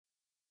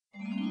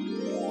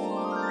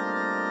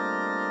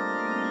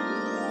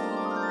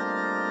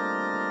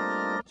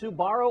To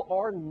borrow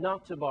or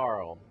not to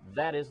borrow?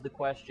 That is the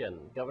question.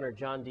 Governor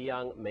John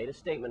DeYoung made a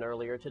statement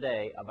earlier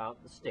today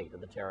about the state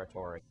of the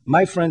territory.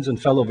 My friends and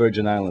fellow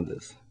Virgin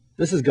Islanders,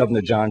 this is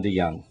Governor John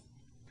DeYoung.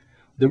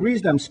 The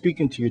reason I'm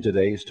speaking to you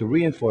today is to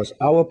reinforce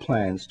our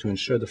plans to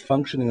ensure the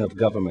functioning of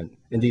government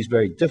in these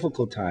very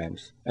difficult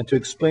times and to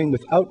explain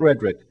without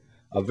rhetoric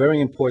a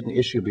very important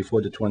issue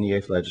before the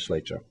 28th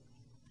legislature.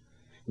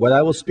 What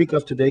I will speak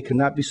of today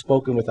cannot be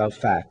spoken without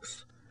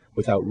facts,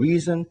 without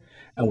reason,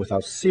 and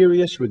without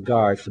serious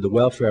regard for the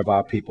welfare of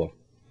our people.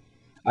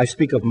 I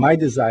speak of my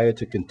desire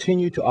to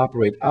continue to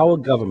operate our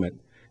government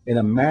in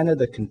a manner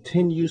that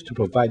continues to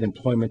provide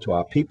employment to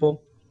our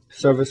people,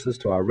 services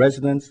to our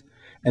residents,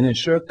 and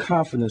ensure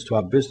confidence to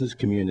our business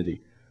community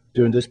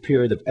during this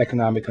period of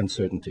economic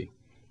uncertainty.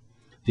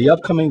 The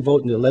upcoming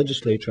vote in the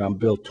legislature on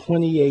Bill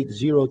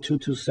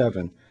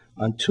 280227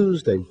 on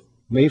Tuesday,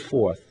 May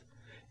 4th,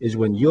 is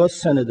when your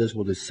senators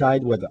will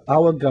decide whether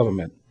our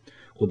government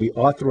will be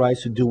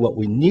authorized to do what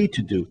we need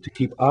to do to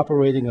keep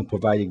operating and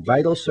providing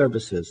vital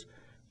services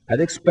at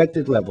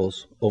expected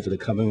levels over the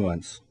coming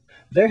months.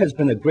 There has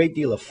been a great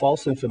deal of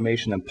false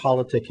information and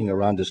politicking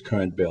around this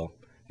current bill,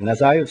 and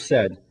as I have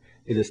said,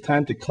 it is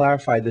time to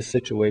clarify this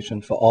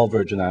situation for all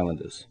Virgin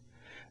Islanders.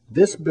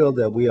 This bill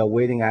that we are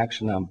awaiting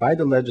action on by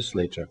the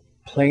legislature,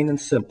 plain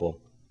and simple,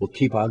 will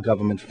keep our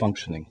government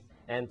functioning.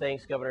 And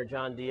thanks, Governor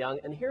John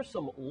DeYoung. And here's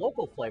some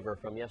local flavor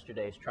from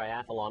yesterday's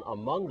triathlon,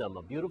 among them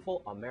a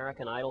beautiful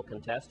American Idol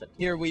contestant.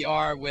 Here we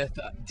are with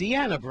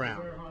Deanna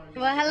Brown.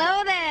 Well,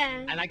 hello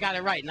there. And I got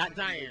it right, not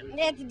Diane.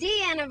 It's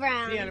Deanna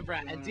Brown. Deanna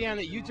Brown. And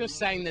Deanna, you just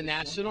sang the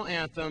national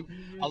anthem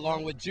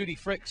along with Judy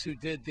Fricks, who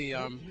did the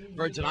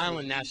Virgin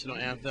Island national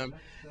anthem.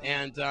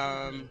 And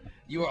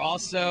you were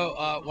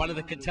also one of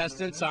the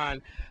contestants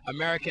on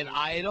American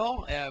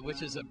Idol,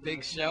 which is a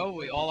big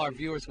show. All our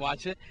viewers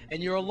watch it.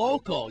 And you're a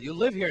local. You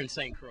live here in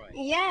St. Croix.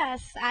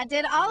 Yes, I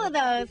did all of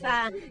those.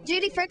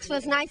 Judy Fricks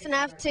was nice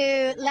enough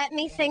to let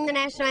me sing the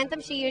national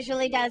anthem. She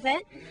usually does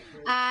it.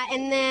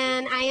 And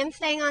then I am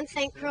staying on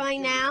St. Croix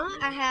now.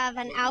 I have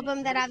an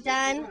album that I've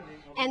done.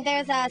 And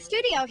there's a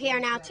studio here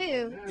now,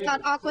 too. It's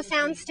called Aqua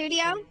Sound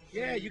Studio.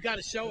 Yeah, you got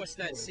to show us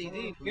that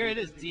CD. Here it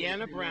is,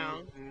 Deanna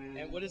Brown.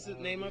 And what is the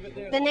name of it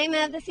there? The name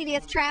of the CD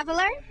is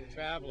Traveler.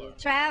 Traveler.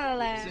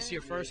 Traveler. Is this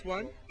your first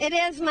one? It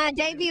is my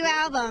debut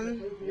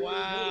album.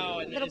 Wow.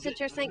 And little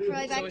picture of St.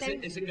 Croix back there.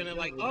 Is it going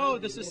to oh,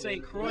 this is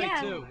St. Croix,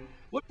 too.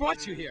 What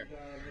brought you here?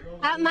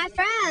 My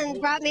friend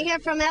brought me here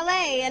from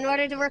LA in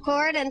order to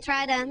record and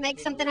try to make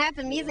something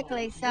happen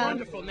musically. So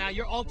wonderful. Now,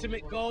 your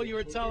ultimate goal, you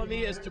were telling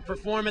me, is to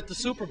perform at the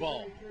Super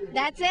Bowl.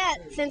 That's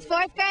it. Since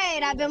 4th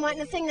grade, I've been wanting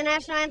to sing the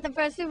national anthem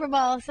for a Super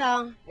Bowl.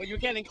 So well, you're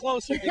getting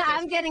closer.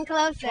 I'm getting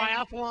closer.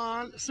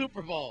 Triathlon,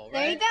 Super Bowl.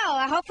 Right? There you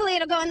go. Hopefully,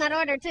 it'll go in that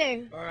order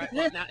too. All right.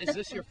 Well, now, is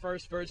this your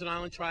first Virgin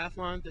Island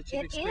triathlon that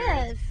you've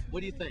experienced? It is.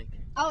 What do you think?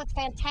 Oh, it's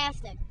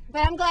fantastic.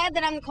 But I'm glad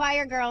that I'm the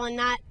choir girl and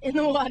not in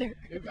the water.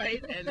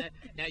 Right. And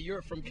now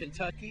you're from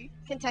Kentucky.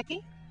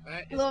 Kentucky.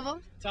 Right.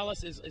 Louisville. Tell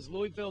us, is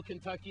Louisville,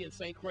 Kentucky, and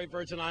St. Croix,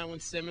 Virgin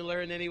Islands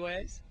similar in any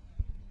ways?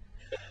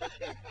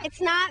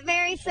 It's not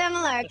very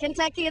similar.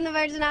 Kentucky and the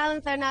Virgin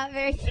Islands are not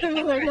very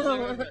similar,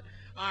 no.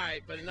 All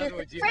right, but in other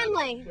words,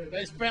 friendly.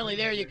 It's friendly.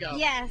 There you go.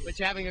 Yes. But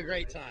you're having a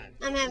great time.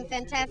 I'm having a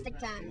fantastic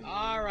time.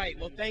 All right.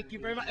 Well, thank you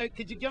very much.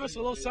 Could you give us a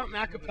little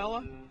something a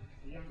cappella?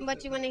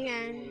 What you want to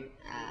hear?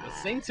 Well,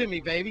 sing to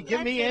me, baby.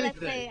 Give me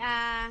anything.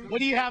 What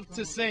do you have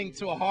to sing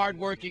to a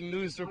hard-working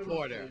news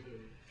reporter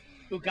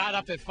who got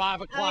up at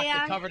 5 o'clock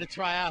to cover the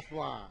triathlon?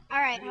 All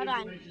right, hold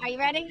on. Are you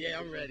ready? Yeah,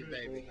 I'm ready,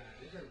 baby.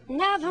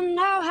 Never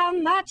know how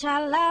much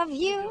I love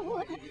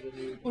you.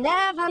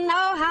 Never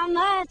know how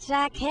much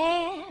I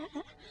care.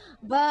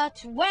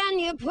 But when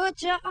you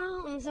put your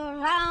arms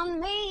around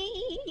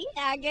me,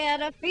 I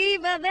get a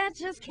fever that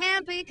just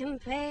can't be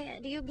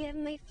compared. You give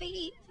me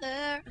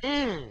fever.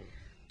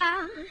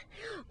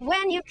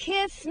 When you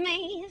kiss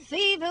me,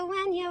 fever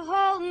when you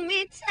hold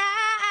me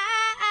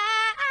tight,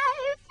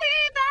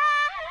 fever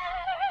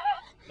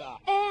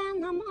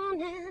in the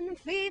morning,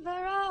 fever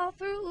all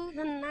through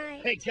the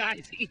night. Hey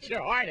guys, eat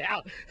your heart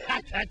out.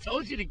 I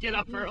told you to get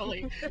up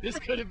early. This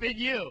could have been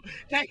you.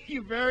 Thank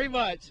you very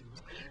much.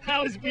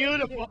 That was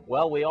beautiful.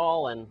 Well, we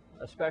all, and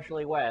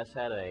especially Wes,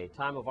 had a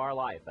time of our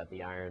life at the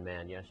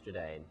Ironman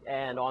yesterday.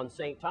 And on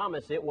St.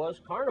 Thomas, it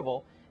was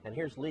Carnival. And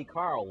here's Lee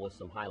Carl with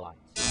some highlights.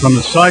 From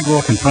the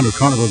sidewalk in front of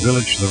Carnival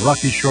Village to the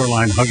rocky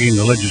shoreline hugging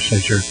the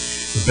legislature,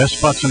 the best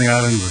spots on the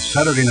island was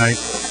Saturday night.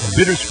 The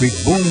bittersweet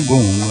boom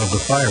boom of the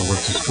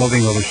fireworks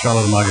exploding over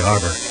Charlottemaga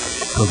Harbor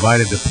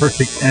provided the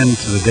perfect end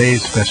to the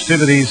day's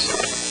festivities.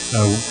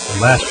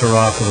 Last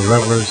hurrah for the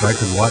revelers. I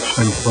could watch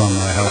them from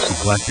my house in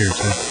Blackbeard's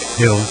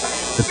Hill.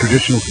 The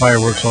traditional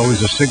fireworks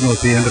always a signal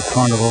at the end of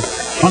Carnival.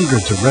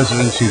 Hundreds of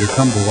residents either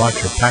come to watch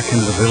or pack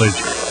into the village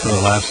for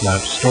the last lap,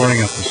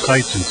 storing up the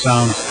sights and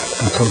sounds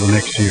until the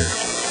next year.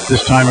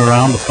 This time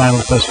around, the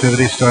final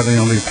festivities started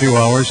only a few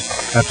hours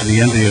after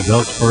the end of the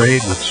adults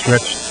parade, which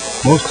stretched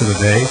most of the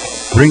day.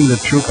 Bring the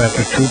troop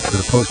after troop to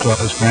the Post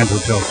Office Grand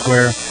Hotel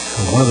Square,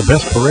 one of the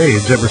best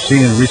parades ever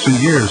seen in recent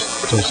years,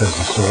 so says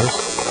the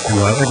source. And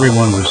while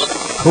everyone was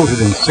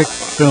coated in thick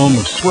film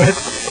of sweat.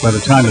 By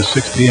the time the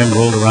 6 p.m.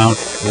 rolled around,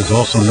 there was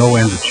also no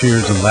end of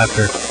cheers and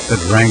laughter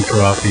that rang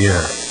throughout the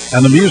air.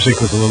 And the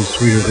music was a little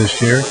sweeter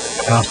this year,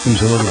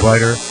 costumes a little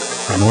brighter,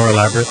 and more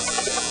elaborate,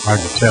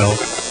 hard to tell.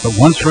 But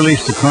once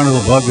released, the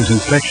carnival bug was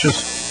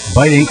infectious,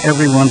 biting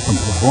everyone from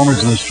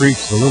performers in the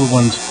streets, the little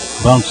ones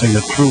bouncing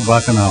a true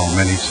bacchanal,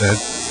 many said.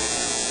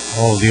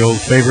 All the old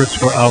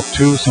favorites were out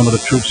too, some of the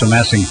troops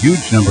amassing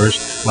huge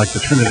numbers, like the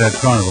Trinidad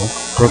Carnival,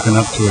 broken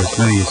up to as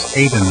many as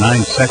 8 and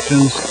 9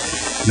 sections.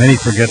 Many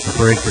forget the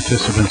parade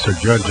participants are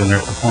judged in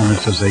their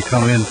performance as they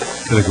come in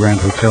to the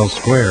Grand Hotel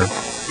Square.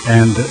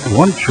 And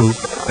one troupe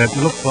that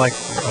looked like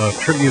a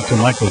tribute to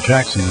Michael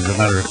Jackson, as a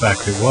matter of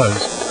fact it was,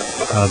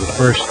 the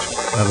first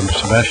of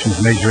Sebastian's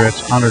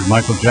majorettes honored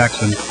Michael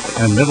Jackson,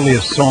 and medley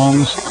of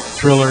songs,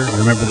 Thriller,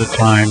 Remember the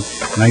Time.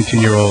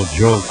 19-year-old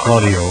Joel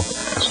Claudio,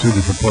 a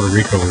student from Puerto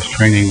Rico, was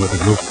training with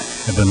the group,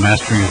 had been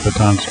mastering his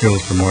baton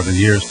skills for more than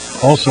years.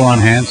 Also on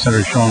hand,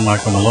 Senator Sean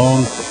Michael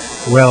Malone.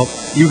 Well,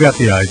 you got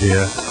the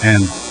idea.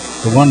 And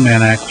the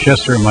one-man act,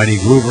 Chester Mighty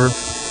Groover,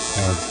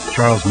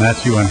 Charles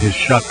Matthew and his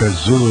Shaka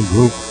Zulu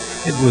group.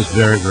 It was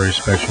very, very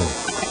special.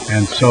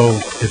 And so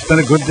it's been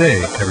a good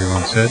day,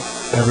 everyone said.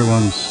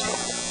 Everyone's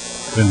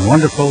been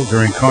wonderful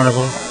during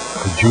Carnival,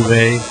 the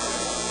Juve,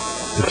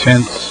 the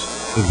tents,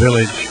 the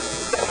village,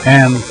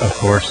 and, of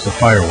course, the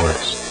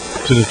fireworks.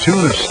 To the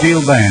tune of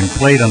Steel Band,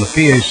 played on the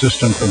PA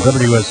system from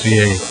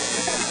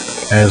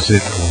WSCA as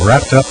it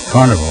wrapped up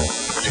Carnival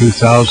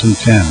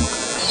 2010,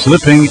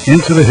 slipping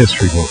into the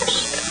history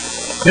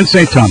books. In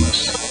St.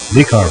 Thomas,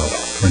 Lee Carl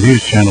for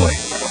News Channel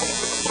 8.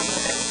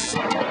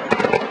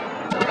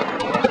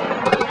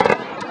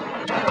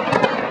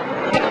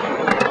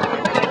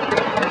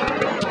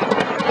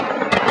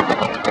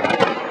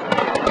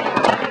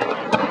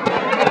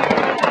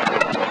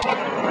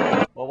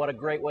 What a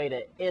great way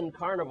to end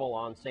Carnival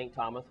on St.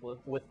 Thomas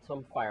with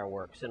some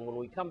fireworks. And when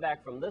we come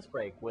back from this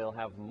break, we'll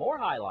have more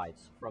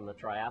highlights from the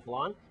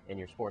triathlon in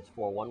your Sports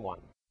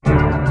 411.